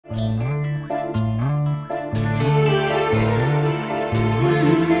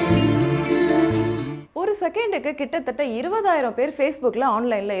செகண்டுக்கு கிட்டத்தட்ட 20,000 பேர் ஃபேஸ்புக்கில்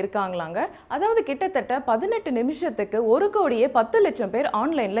ஆன்லைனில் இருக்காங்களாங்க. அதாவது கிட்டத்தட்ட 18 நிமிஷத்துக்கு 1,10,00,000 பேர்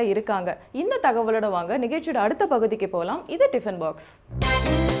ஆன்லைனில் இருக்காங்க. இந்த தகவலோட வாங்க நிகழ்ச்சியோட அடுத்த பகுதிக்கு போகலாம். இது டிஃபன் பாக்ஸ்.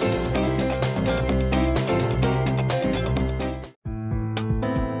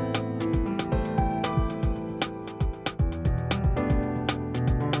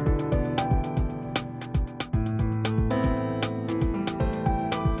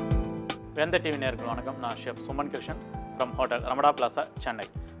 Vendhartv நேயர்களுக்கு வணக்கம். நான் chef Suman Krishnan from hotel Ramada plaza Chennai.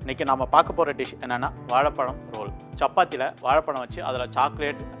 இன்றைக்கி நம்ம பார்க்க போகிற டிஷ் என்னென்னா வாழைப்பழம் ரோல். சப்பாத்தியில் வாழைப்பழம் வச்சு அதில்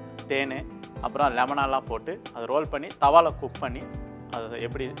சாக்லேட், தேன், அப்புறம் லெமனெல்லாம் போட்டு அதை ரோல் பண்ணி தவாவில் குக் பண்ணி அதை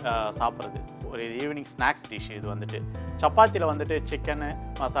எப்படி சாப்பிட்றது ஒரு ஈவினிங் ஸ்நாக்ஸ் டிஷ். இது வந்துட்டு சப்பாத்தியில் வந்துட்டு சிக்கனு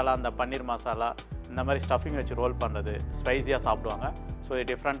மசாலா, அந்த பன்னீர் மசாலா, இந்த மாதிரி ஸ்டஃபிங் வச்சு ரோல் பண்ணுறது ஸ்பைஸியாக சாப்பிடுவாங்க. ஸோ இது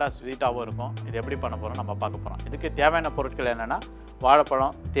டிஃப்ரெண்ட்டாக ஸ்வீட்டாகவும் இருக்கும். இது எப்படி பண்ண போகிறோம் நம்ம பார்க்க போகிறோம். இதுக்கு தேவையான பொருட்கள் என்னென்னா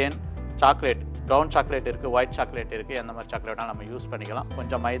வாழைப்பழம், தேன், சாக்லேட், ப்ரௌன் சாக்லேட் இருக்குது, ஒயிட் சாக்லேட் இருக்குது. எந்த மாதிரி சாக்லேட்டாக நம்ம யூஸ் பண்ணிக்கலாம்.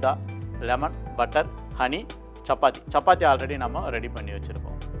 கொஞ்சம் மைதா, lemon, butter, honey, chapati already நம்ம ரெடி பண்ணி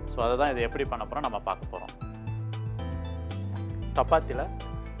வச்சுருக்கோம். ஸோ அதை தான் இது எப்படி பண்ண போகிறோம் நம்ம பார்க்க போகிறோம். சப்பாத்தியில்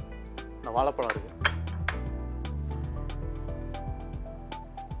இந்த வாழைப்பழம் இருக்குது,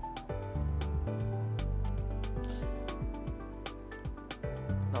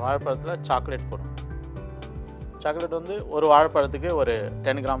 இந்த வாழைப்பழத்தில் சாக்லேட் போடணும். சாக்லேட் வந்து ஒரு வாழைப்பழத்துக்கு ஒரு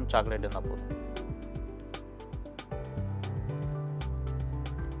 10 கிராம் சாக்லேட் இருந்தால் போதும்.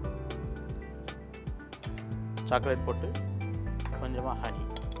 சாக்லேட் போட்டு கொஞ்சமாக ஹனி.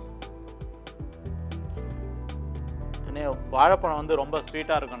 வாழைப்பழம் வந்து ரொம்ப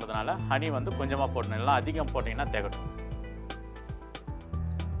ஸ்வீட்டாக இருக்குன்றதுனால ஹனி வந்து கொஞ்சமாக போடணும், இல்லை அதிகம் போட்டிங்கன்னா திகட்டும்.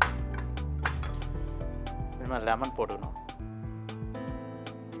 கொஞ்சமாக லெமன் போட்டுக்கணும்.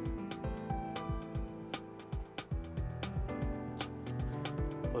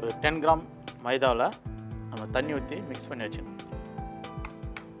 ஒரு 10 கிராம் மைதாவில் நம்ம தண்ணி ஊற்றி மிக்ஸ் பண்ணி வச்சுக்கணும்.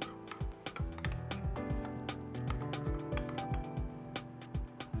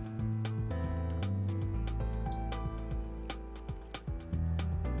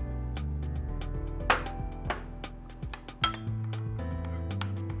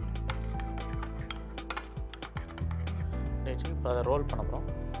 இப்போ அதை ரோல் பண்ண போகிறோம்.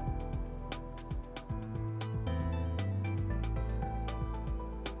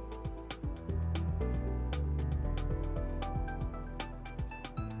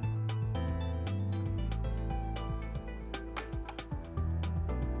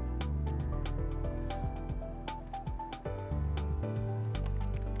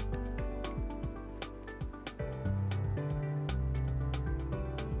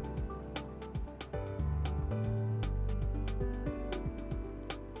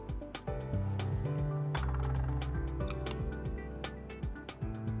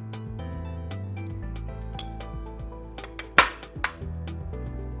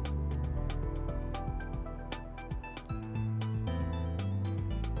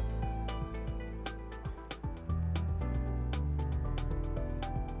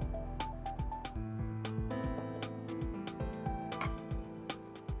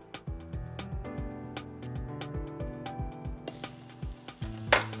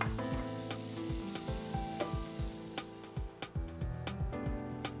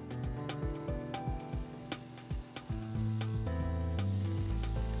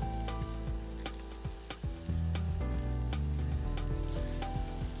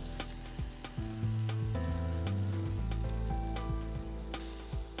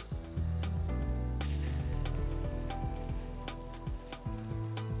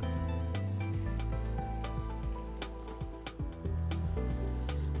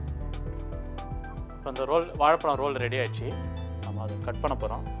 இப்போ அந்த வாழைப்பழம் ரோல் ரெடி ஆகிடுச்சு. நம்ம அதை கட் பண்ண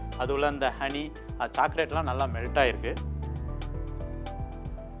போகிறோம். அது உள்ள அந்த ஹனி, சாக்லேட்லாம் நல்லா மெல்ட் ஆகிருக்கு.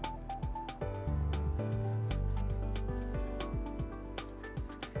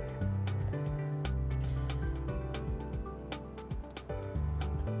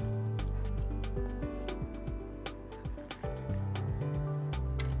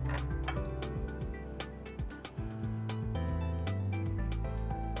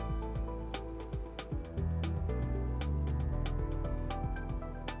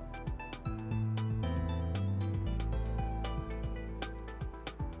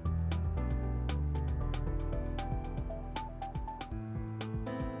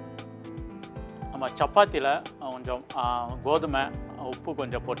 நம்ம சப்பாத்தியில் கொஞ்சம் கோதுமை, உப்பு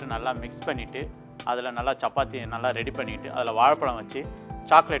கொஞ்சம் போட்டு நல்லா மிக்ஸ் பண்ணிவிட்டு அதில் நல்லா சப்பாத்தி நல்லா ரெடி பண்ணிவிட்டு அதில் வாழைப்பழம் வச்சு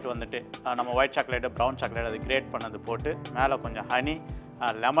சாக்லேட் வந்துட்டு நம்ம ஒயிட் சாக்லேட்டு, ப்ரௌன் சாக்லேட் அது கிரேட் பண்ணது போட்டு மேலே கொஞ்சம் ஹனி,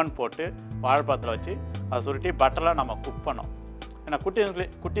 லெமன் போட்டு வாழைப்பழத்தில் வச்சு அதை சுருட்டி பட்டரில் நம்ம குக் பண்ணோம். ஏன்னா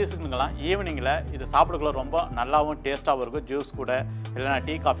குட்டீஸுக்குங்கெல்லாம் ஈவினிங்கில் இது சாப்பிடக்குள்ள ரொம்ப நல்லாவும் டேஸ்ட்டாகவும் இருக்கும். ஜூஸ் கூட இல்லைனா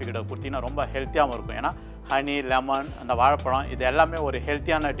டீ காஃபி கூட கொடுத்தீங்கன்னா ரொம்ப ஹெல்த்தியாகவும் இருக்கும். ஏன்னா ஹனி, லெமன், அந்த வாழைப்பழம் இது எல்லாமே ஒரு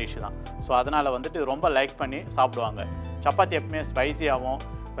ஹெல்த்தியான டிஷ் தான். ஸோ அதனால் வந்துட்டு இது ரொம்ப லைக் பண்ணி சாப்பிடுவாங்க. சப்பாத்தி எப்பவுமே ஸ்பைசியாகவும்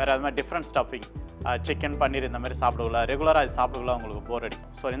வேறு அது மாதிரி டிஃப்ரெண்ட் ஸ்டஃபிங் சிக்கன், பன்னீர் இந்த மாதிரி சாப்பிடுக்குள்ள ரெகுலராக இது சாப்பிடுக்குள்ள உங்களுக்கு போர்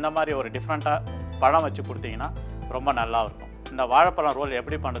அடிக்கும். ஸோ இந்த மாதிரி ஒரு டிஃப்ரெண்ட்டாக பழம் வச்சு கொடுத்தீங்கன்னா ரொம்ப நல்லா இருக்கும். இந்த வாழைப்பழம் ரோல்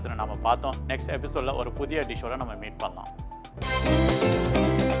எப்படி பண்ணுறதுன்னு நம்ம பார்த்தோம். நெக்ஸ்ட் எபிசோடில் ஒரு புதிய டிஷ்ஷோட நம்ம மீட் பண்ணலாம்.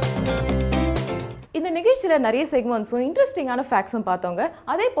 இந்த நிகழ்ச்சியில் நிறைய செக்மெண்ட்ஸும் இன்ட்ரெஸ்டிங்கான ஃபேக்ட்ஸும் பார்த்தோங்க.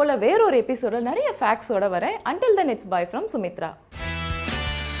 அதே போல் வேறொரு எபிசோடில் நிறைய ஃபேக்ட்ஸோட வரேன். Until then, it's bye from Sumitra.